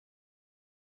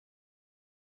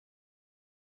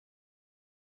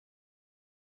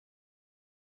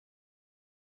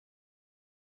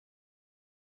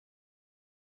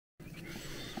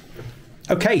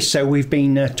Okay, so we've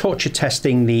been torture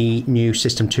testing the new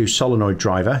System2 Solenoid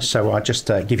driver, so I'll just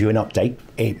give you an update.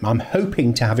 I'm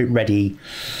hoping to have it ready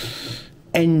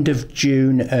end of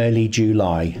June, early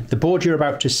July. The board you're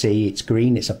about to see, it's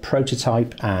green, it's a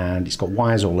prototype, and it's got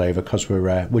wires all over because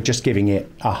we're just giving it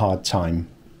a hard time.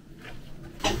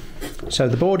 So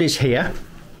the board is here.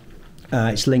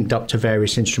 It's linked up to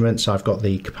various instruments. I've got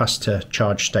the capacitor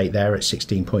charge state there at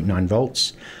 16.9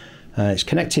 volts. It's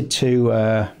connected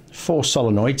to 4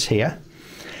 solenoids here.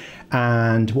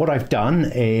 And what I've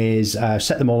done is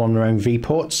set them all on their own V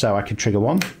port, so I can trigger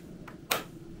 1,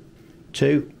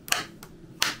 2,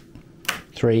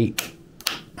 3,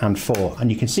 and 4. And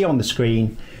you can see on the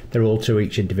screen they're all to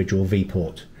each individual V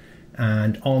port.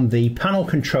 And on the panel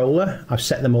controller, I've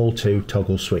set them all to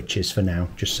toggle switches for now,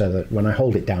 just so that when I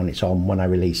hold it down, it's on. When I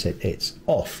release it, it's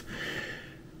off.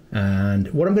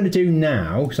 And what I'm going to do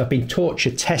now, because I've been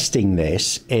torture testing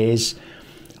this, is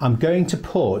I'm going to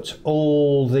put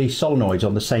all the solenoids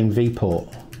on the same V port.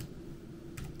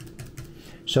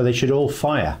 So they should all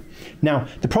fire. Now,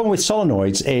 the problem with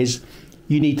solenoids is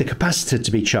you need the capacitor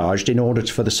to be charged in order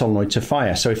for the solenoid to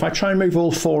fire. So if I try and move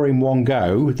all 4 in one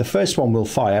go, the first one will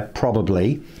fire,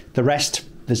 probably. The rest,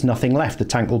 there's nothing left. The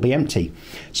tank will be empty.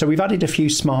 So we've added a few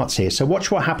smarts here. So watch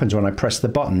what happens when I press the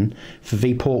button for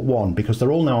V-port 1, because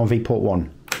they're all now on V-port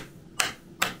 1.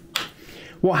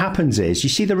 What happens is, you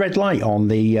see the red light on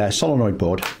the solenoid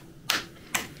board?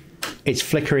 It's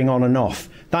flickering on and off.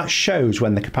 That shows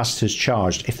when the capacitor is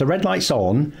charged. If the red light's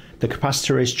on, the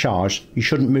capacitor is charged. You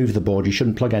shouldn't move the board, you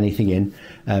shouldn't plug anything in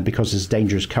because there's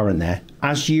dangerous current there.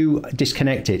 As you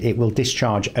disconnect it, it will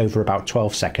discharge over about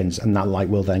 12 seconds and that light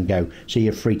will then go. So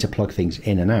you're free to plug things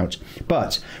in and out.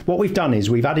 But what we've done is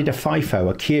we've added a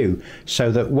FIFO, a cue,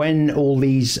 so that when all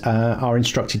these are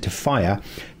instructed to fire,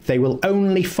 they will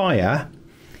only fire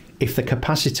if the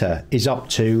capacitor is up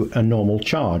to a normal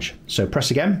charge. So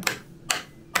press again.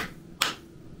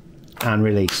 And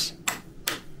release.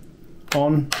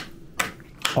 On,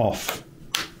 off.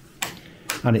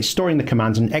 And it's storing the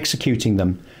commands and executing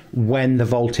them when the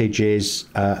voltage is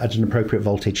at an appropriate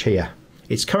voltage here.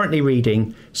 It's currently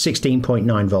reading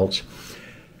 16.9 volts.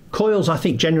 Coils, I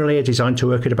think, generally are designed to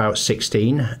work at about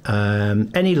 16.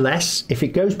 Any less, if it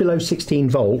goes below 16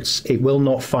 volts, it will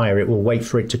not fire. It will wait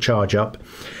for it to charge up.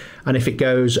 And if it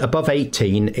goes above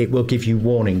 18, it will give you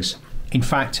warnings. In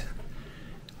fact,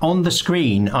 on the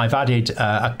screen, I've added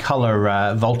a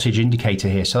colour voltage indicator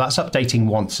here, so that's updating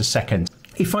once a second.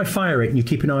 If I fire it and you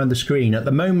keep an eye on the screen, at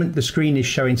the moment the screen is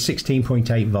showing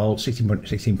 16.8 volts,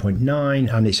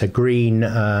 16.9, and it's a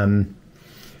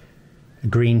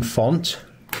green font.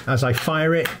 As I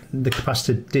fire it, the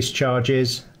capacitor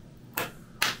discharges,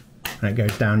 and it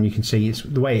goes down. You can see it's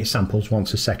the way it samples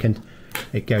once a second.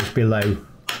 It goes below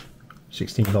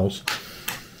 16 volts.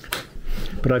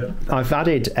 But I've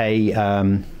added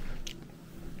an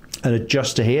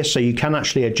adjuster here, so you can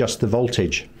actually adjust the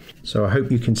voltage. So I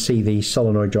hope you can see the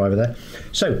solenoid driver there.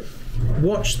 So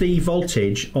watch the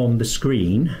voltage on the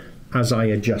screen as I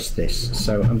adjust this.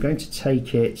 So I'm going to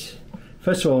take it,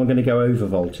 first of all I'm going to go over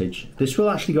voltage. This will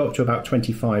actually go up to about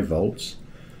 25 volts,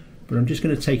 but I'm just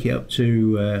going to take it up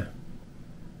to,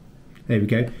 there we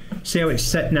go. See how it's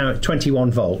set now at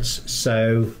 21 volts,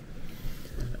 so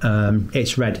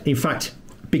it's red. In fact,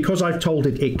 because I've told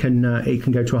it it can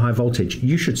go to a high voltage,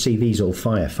 you should see these all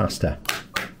fire faster.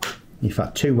 In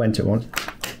fact, 2 went at once.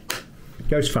 It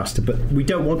goes faster, but we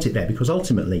don't want it there because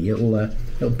ultimately it'll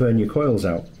burn your coils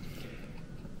out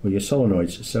or your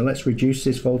solenoids. So let's reduce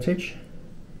this voltage.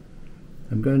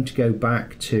 I'm going to go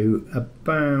back to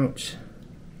about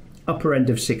upper end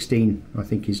of 16. I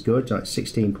think is good, like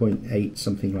 16.8,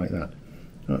 something like that.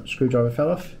 Oh, screwdriver fell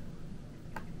off.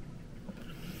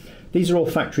 These are all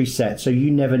factory set, so you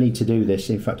never need to do this.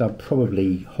 In fact, I'll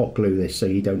probably hot glue this so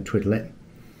you don't twiddle it.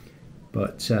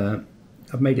 But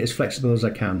I've made it as flexible as I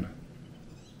can.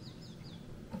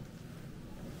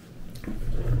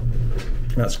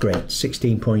 That's great,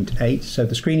 16.8. So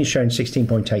the screen is showing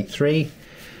 16.83.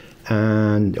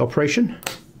 And operation.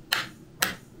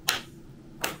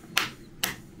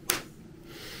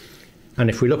 And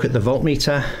if we look at the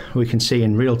voltmeter, we can see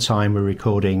in real time we're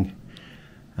recording,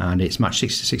 and it's matched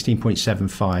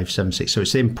 16.7576, so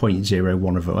it's in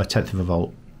 0.01 of a tenth of a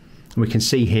volt. And we can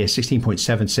see here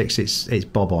 16.76. It's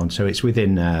bob on, so it's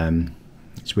within a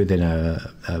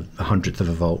hundredth of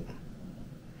a volt.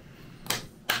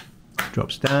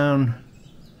 Drops down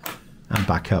and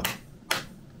back up.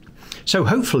 So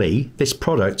hopefully this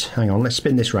product, hang on, let's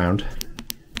spin this round.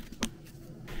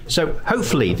 So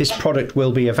hopefully this product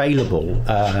will be available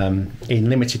in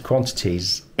limited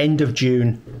quantities end of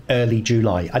June, early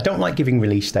July. I don't like giving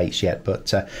release dates yet,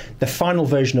 but the final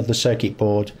version of the circuit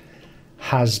board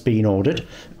has been ordered.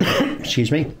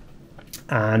 Excuse me.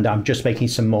 And I'm just making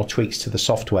some more tweaks to the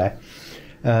software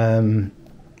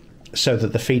so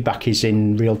that the feedback is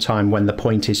in real time when the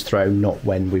point is thrown, not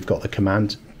when we've got the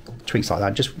command. Tweaks like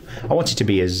that. I want it to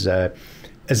be as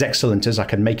excellent as I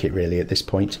can make it really at this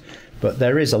point. But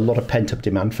there is a lot of pent-up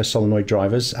demand for solenoid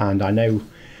drivers, and I know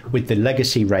with the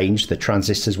legacy range, the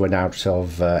transistors went out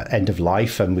of end of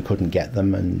life and we couldn't get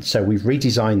them, and so we've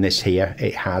redesigned this here.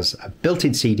 It has a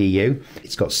built-in CDU,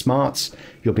 it's got smarts,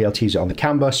 you'll be able to use it on the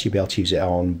CAN bus, you'll be able to use it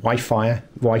on Wi-Fi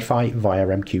via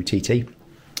MQTT,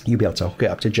 you'll be able to hook it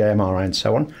up to JMRI and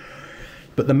so on.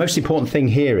 But the most important thing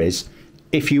here is,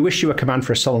 if you issue a command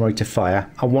for a solenoid to fire,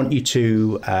 I want you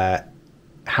to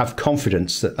have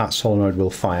confidence that that solenoid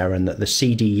will fire and that the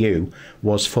CDU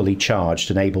was fully charged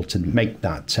and able to make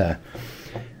that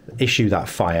issue that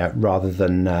fire, rather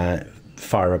than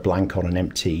fire a blank on an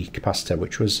empty capacitor,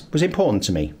 which was important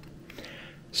to me.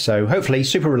 So hopefully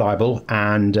super reliable,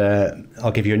 and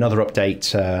I'll give you another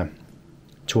update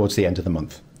towards the end of the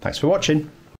month. Thanks for watching.